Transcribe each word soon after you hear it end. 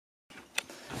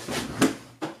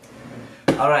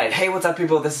Alright, hey, what's up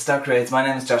people, this is Dark Creates. My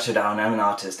name is Joshua Dow and I'm an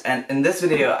artist, and in this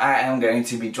video I am going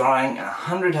to be drawing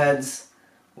 100 heads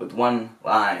with one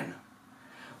line.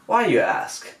 Why, you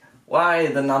ask? Why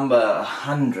the number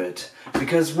 100?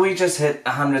 Because we just hit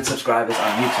 100 subscribers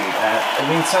on YouTube. It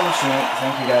means so much to me.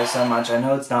 Thank you guys so much. I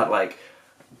know it's not like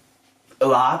a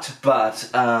lot, but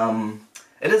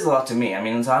it is a lot to me. I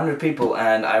mean, it's 100 people,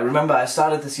 and I remember I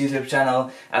started this YouTube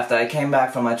channel after I came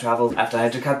back from my travels, after I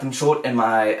had to cut them short in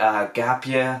my gap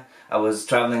year. I was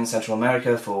traveling in Central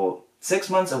America for 6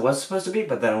 months, it was supposed to be,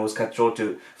 but then it was cut short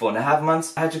to 4.5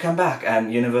 months. I had to come back,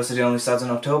 and university only starts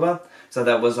in October, so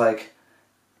that was like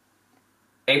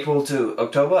April to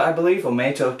October, I believe, or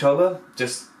May to October,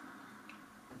 just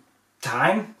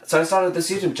time. So I started this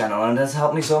YouTube channel, and it has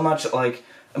helped me so much, like,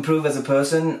 improve as a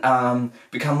person,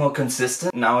 become more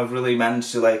consistent. Now I've really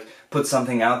managed to like put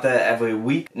something out there every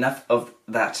week. Enough of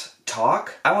that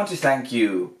talk. I want to thank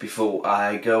you before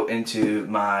I go into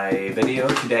my video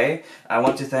today. I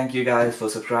want to thank you guys for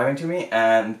subscribing to me,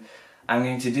 and I'm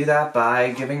going to do that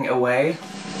by giving away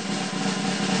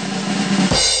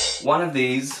one of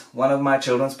these, one of my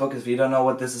children's books. If you don't know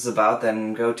what this is about,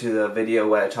 then go to the video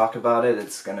where I talk about it.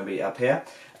 It's gonna be up here.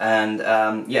 And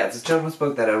yeah, it's a children's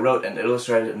book that I wrote and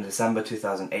illustrated in December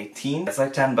 2018. It's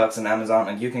like 10 bucks on Amazon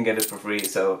and you can get it for free,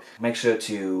 so make sure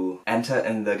to enter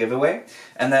in the giveaway.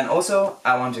 And then also,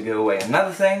 I want to give away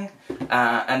another thing,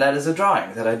 and that is a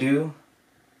drawing that I do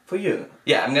for you.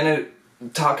 Yeah, I'm gonna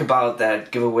talk about that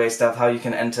giveaway stuff, how you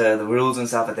can enter the rules and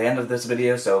stuff at the end of this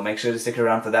video, so make sure to stick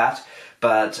around for that.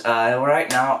 But right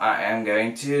now I am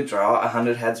going to draw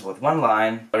 100 heads with one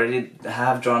line. I already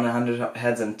have drawn 100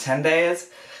 heads in 10 days.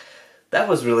 That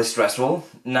was really stressful.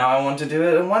 Now I want to do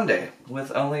it in one day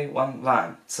with only one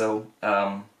line. So,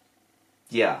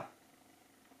 yeah.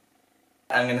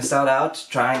 I'm gonna start out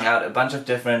trying out a bunch of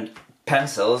different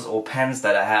pencils or pens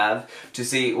that I have to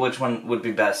see which one would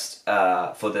be best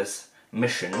for this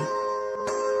mission.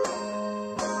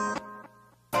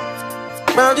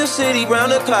 Round your city,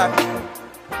 round the clock.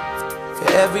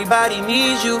 Everybody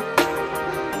needs you.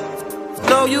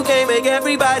 No, you can't make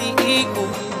everybody equal.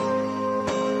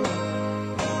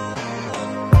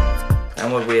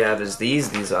 And what we have is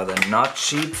these are the not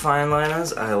cheap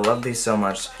Fineliners. I love these so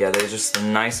much. Yeah, they're just the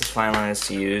nicest Fineliners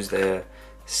to use. They're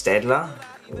Staedtler,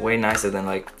 way nicer than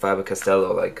like Faber-Castell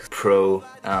or like Pro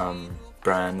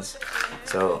brands.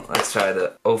 So let's try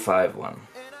the 05 one,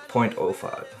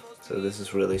 0.05. So this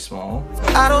is really small.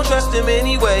 I don't trust him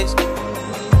anyways.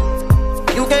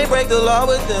 You can't break the law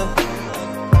with them.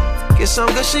 Get some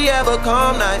good shit, have a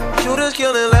calm night. Shooters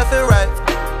killing left and right.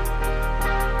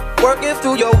 Working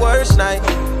through your worst night.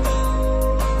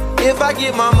 If I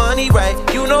get my money right,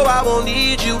 you know I won't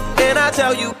need you. And I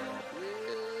tell you,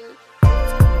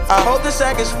 I hope the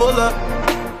sack is full up.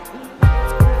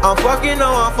 I'm fucking,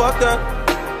 no, I'm fucked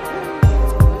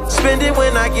up. Spend it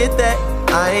when I get that.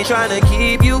 I ain't trying to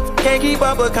keep you. Can't keep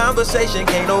up a conversation,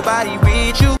 can't nobody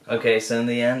read you. Okay, so in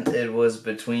the end it was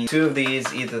between two of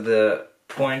these, either the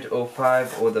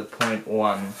 0.05 or the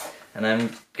 0.1. And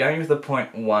I'm going with the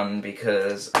 0.1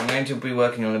 because I'm going to be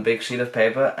working on a big sheet of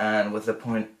paper, and with the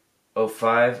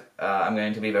 0.05 I'm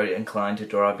going to be very inclined to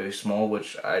draw very small,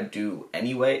 which I do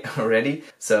anyway already.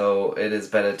 So it is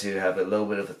better to have a little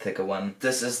bit of a thicker one.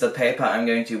 This is the paper I'm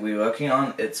going to be working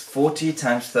on. It's 40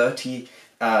 times 30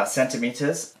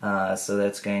 centimeters, so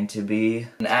that's going to be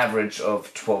an average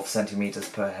of 12 centimeters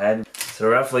per head. So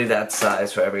roughly that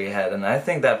size for every head, and I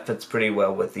think that fits pretty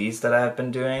well with these that I've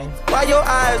been doing. Why your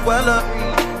eyes well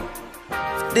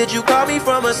up? Did you call me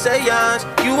from a seance?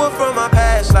 You were from my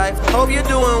past life. Hope you're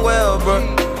doing well, bro.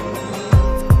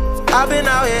 I've been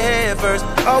out here head first,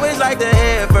 always like the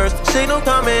head first. Signal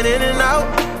coming in and out.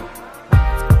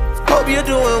 Hope you're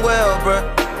doing well, bro.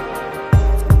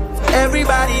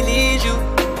 Everybody needs you.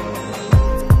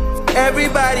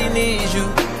 Everybody needs you.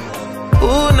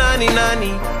 Ooh, nani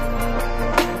nani.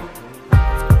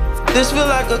 This feel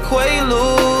like a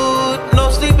quaalude. No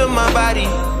sleep in my body.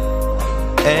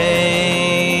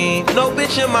 Ain't no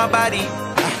bitch in my body.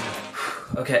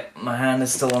 Okay, my hand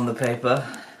is still on the paper.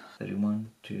 31,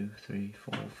 2, 3,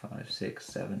 4, 5, 6,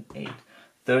 7, 8.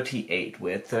 38.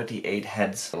 We had 38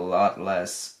 heads. A lot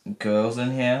less girls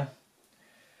in here,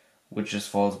 which just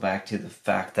falls back to the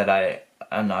fact that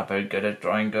I'm not very good at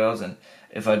drawing girls, and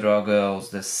if I draw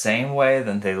girls the same way,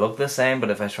 then they look the same, but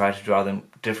if I try to draw them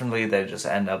differently, they just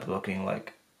end up looking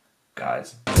like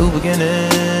guys. New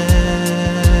beginnings,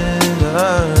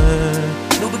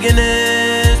 new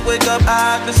beginnings, wake up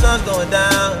high, the sun's going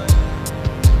down.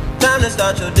 Time to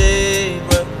start your day,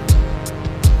 bro.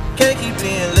 Can't keep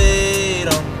being late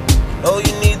on. Oh,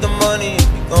 you need the money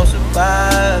if you gon'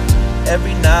 survive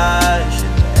every night.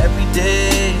 Shit.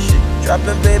 day shit.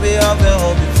 Dropping baby off at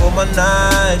home before my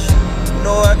night shit. You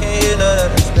know I can't hear none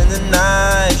of that, spend the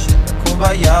night shit.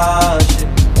 Kumbaya shit.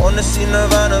 Wanna see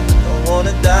Nirvana but don't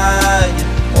wanna die,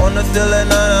 yeah. Wanna feel like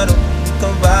none of them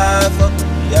come by, fuck with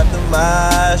me after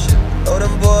my shit. Know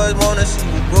them boys wanna see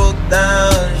you broke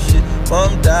down and shit,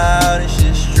 bummed out and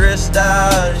shit, stressed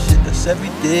out and shit. That's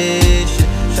everyday shit.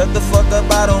 Shut the fuck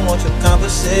up, I don't want your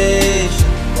conversation.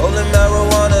 Rolling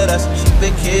marijuana, that's a cheap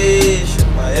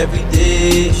vacation. My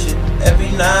everyday shit,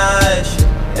 every night shit,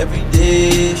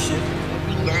 everyday shit.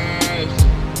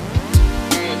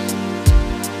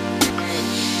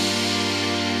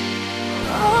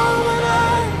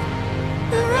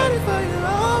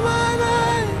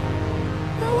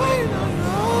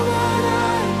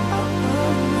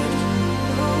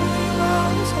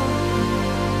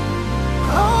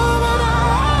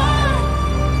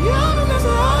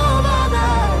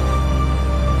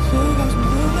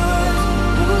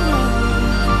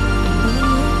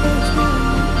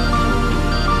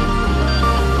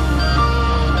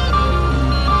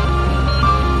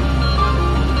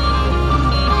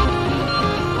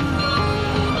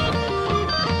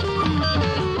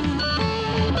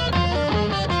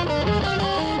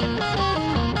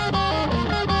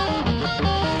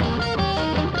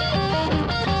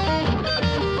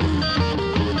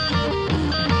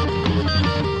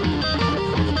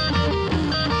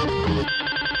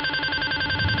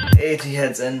 Eighty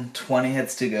hits in, 20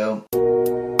 hits to go.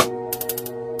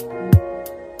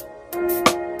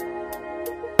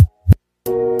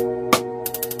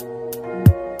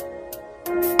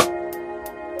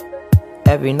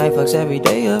 Every night fucks every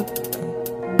day up.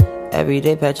 Every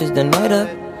day patches the night up.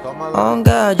 On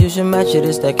God, you should match it,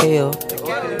 it's that KO.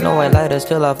 No white lighters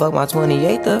till I fuck my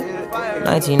 28th up.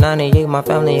 1998, my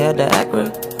family had the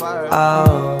Acura.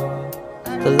 Oh,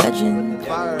 the legend.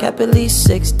 Kept at least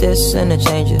 6 discs and a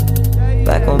changer.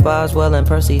 Back when Boswell and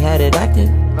Percy had it active.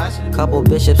 Couple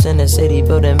bishops in the city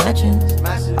building mansions.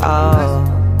 Oh,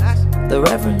 the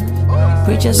Reverend.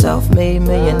 Preaching self-made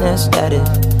millionaire status.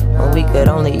 When we could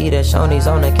only eat at Shoney's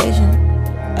on occasion.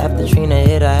 After Trina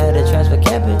hit, I had to transfer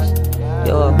campus.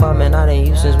 Your apartment I didn't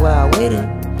use since where I waited.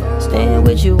 Staying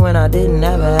with you when I didn't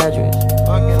have an address.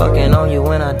 Fucking on you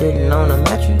when I didn't own a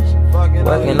mattress.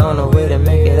 Working on a way to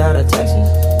make it out of Texas.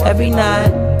 Every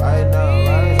night.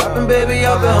 Dropping baby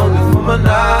off at home before my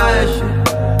night shit.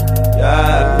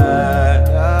 Yeah.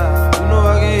 You know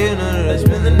I can't hear none of that,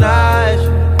 spend the night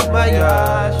shit. My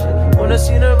shit. Wanna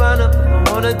see Nirvana, but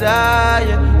don't wanna die,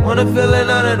 yeah. Wanna feel like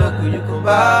none of them could you come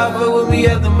by, fuck with me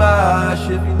after my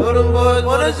shit. You know them boys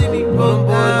wanna see me broke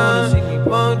down, see me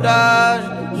bummed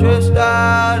out, stressed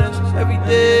out, it's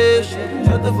everyday shit.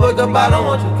 Shut the fuck up, I don't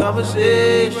want your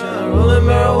conversation. Rolling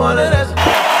marijuana, that's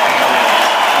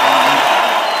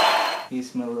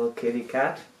He's my little kitty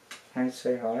cat. Can you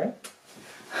say hi?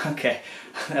 Okay,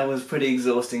 that was pretty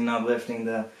exhausting not lifting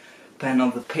the pen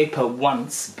on the paper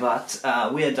once, but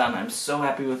we are done. I'm so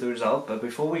happy with the result, but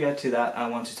before we get to that, I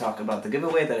want to talk about the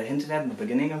giveaway that I hinted at in the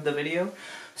beginning of the video.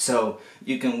 So,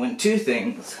 you can win 2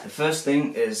 things. The first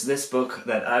thing is this book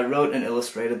that I wrote and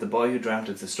illustrated, The Boy Who Dreamt.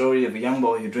 It's the story of a young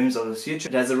boy who dreams of his future.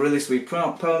 It has a really sweet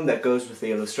poem that goes with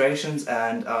the illustrations,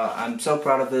 and I'm so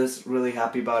proud of this, really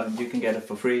happy about it. You can get it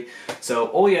for free. So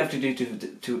all you have to do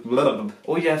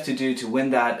to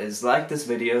win that is like this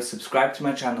video, subscribe to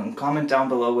my channel, and comment down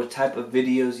below what type of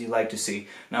videos you like to see.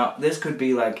 Now, this could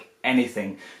be like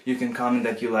anything. You can comment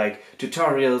that you like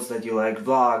tutorials, that you like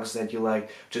vlogs, that you like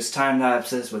just time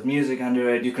lapses with music under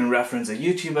it. You can reference a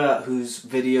YouTuber whose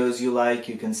videos you like.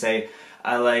 You can say,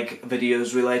 I like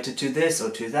videos related to this or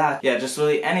to that. Yeah, just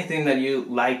really anything that you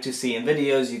like to see in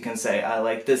videos. You can say, I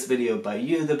like this video by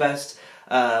you the best,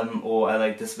 or I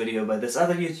like this video by this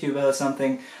other YouTuber or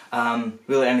something.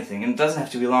 Really anything. And it doesn't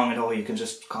have to be long at all. You can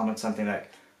just comment something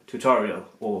like tutorial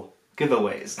or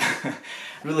giveaways.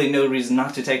 Really no reason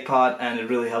not to take part, and it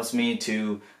really helps me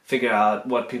to figure out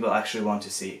what people actually want to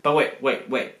see. But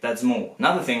wait, that's more.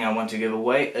 Another thing I want to give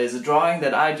away is a drawing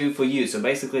that I do for you. So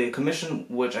basically a commission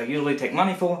which I usually take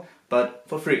money for, but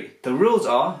for free. The rules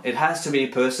are, it has to be a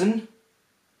person.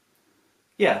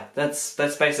 Yeah, that's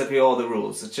basically all the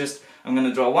rules. It's just, I'm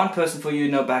gonna draw one person for you,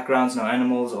 no backgrounds, no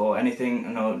animals or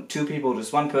anything, no 2 people,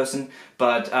 just 1 person.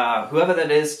 But whoever that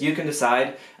is, you can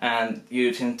decide, and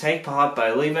you can take part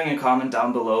by leaving a comment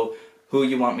down below who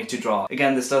you want me to draw.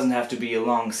 Again, this doesn't have to be a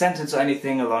long sentence or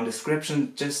anything, a long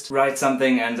description, just write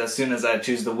something, and as soon as I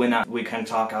choose the winner, we can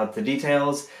talk out the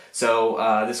details. So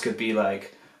this could be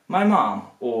like, my mom,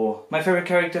 or my favorite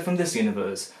character from this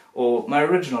universe, or my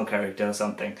original character or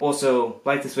something. Also,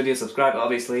 like this video, subscribe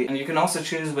obviously, and you can also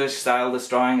choose which style this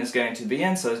drawing is going to be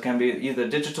in. So it can be either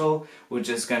digital, which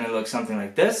is going to look something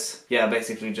like this, yeah,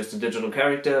 basically just a digital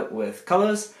character with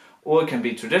colors, or it can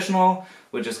be traditional,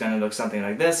 which is going to look something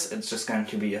like this. It's just going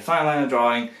to be a Fineliner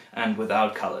drawing and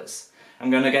without colors. I'm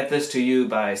going to get this to you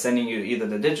by sending you either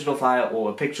the digital file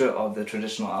or a picture of the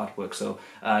traditional artwork, so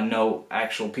no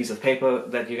actual piece of paper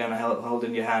that you're going to hold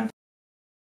in your hand.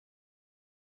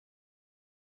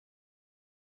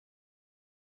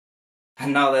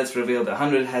 And now let's reveal the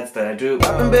 100 heads that I drew.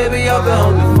 And baby, I've been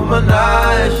hungry for my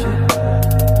night shit.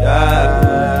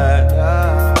 Yeah.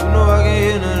 You know I can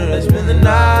hear none of that, spend the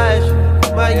night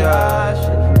shit. My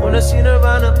gosh, wanna see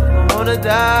Nirvana, I wanna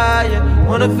die, yeah.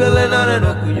 Wanna feel it on it,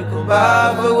 could you come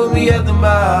by? Fuck with me after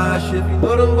my shit. You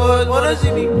know them boys wanna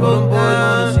see me bump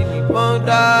down, see me bump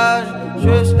down,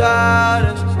 stressed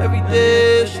out,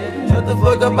 everyday shit. Shut the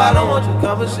fuck up, I don't want your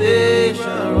conversation.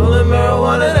 Rolling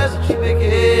marijuana, that's a cheap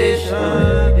vacation.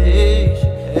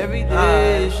 Every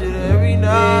day shit, every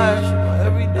night shit,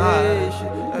 every day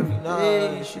shit, every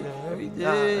night shit, every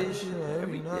day shit,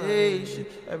 every day shit,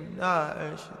 every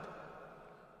night shit.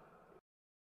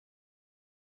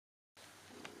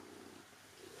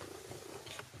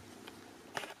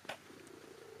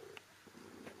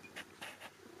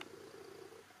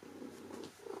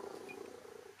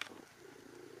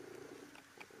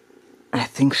 I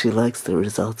think she likes the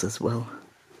results as well.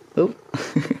 Oh.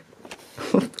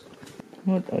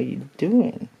 What are you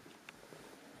doing?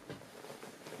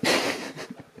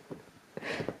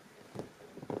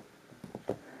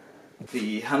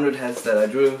 The 100 heads that I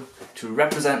drew to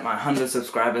represent my 100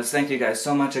 subscribers. Thank you guys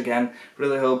so much again.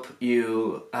 Really hope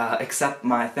you accept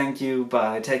my thank you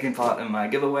by taking part in my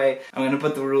giveaway. I'm going to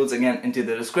put the rules again into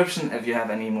the description if you have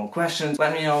any more questions.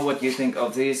 Let me know what you think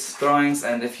of these drawings,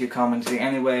 and if you commenting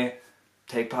anyway,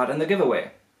 take part in the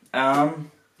giveaway.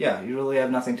 Yeah, you really have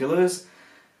nothing to lose.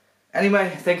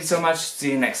 Anyway, thank you so much.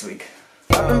 See you next week.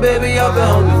 And baby, I've been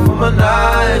hungry for my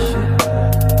night shit.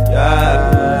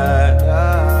 Yeah.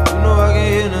 You know I can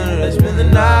hear none of that, spend the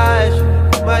night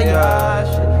shit. My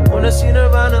gosh, wanna see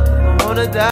Nirvana, I wanna die.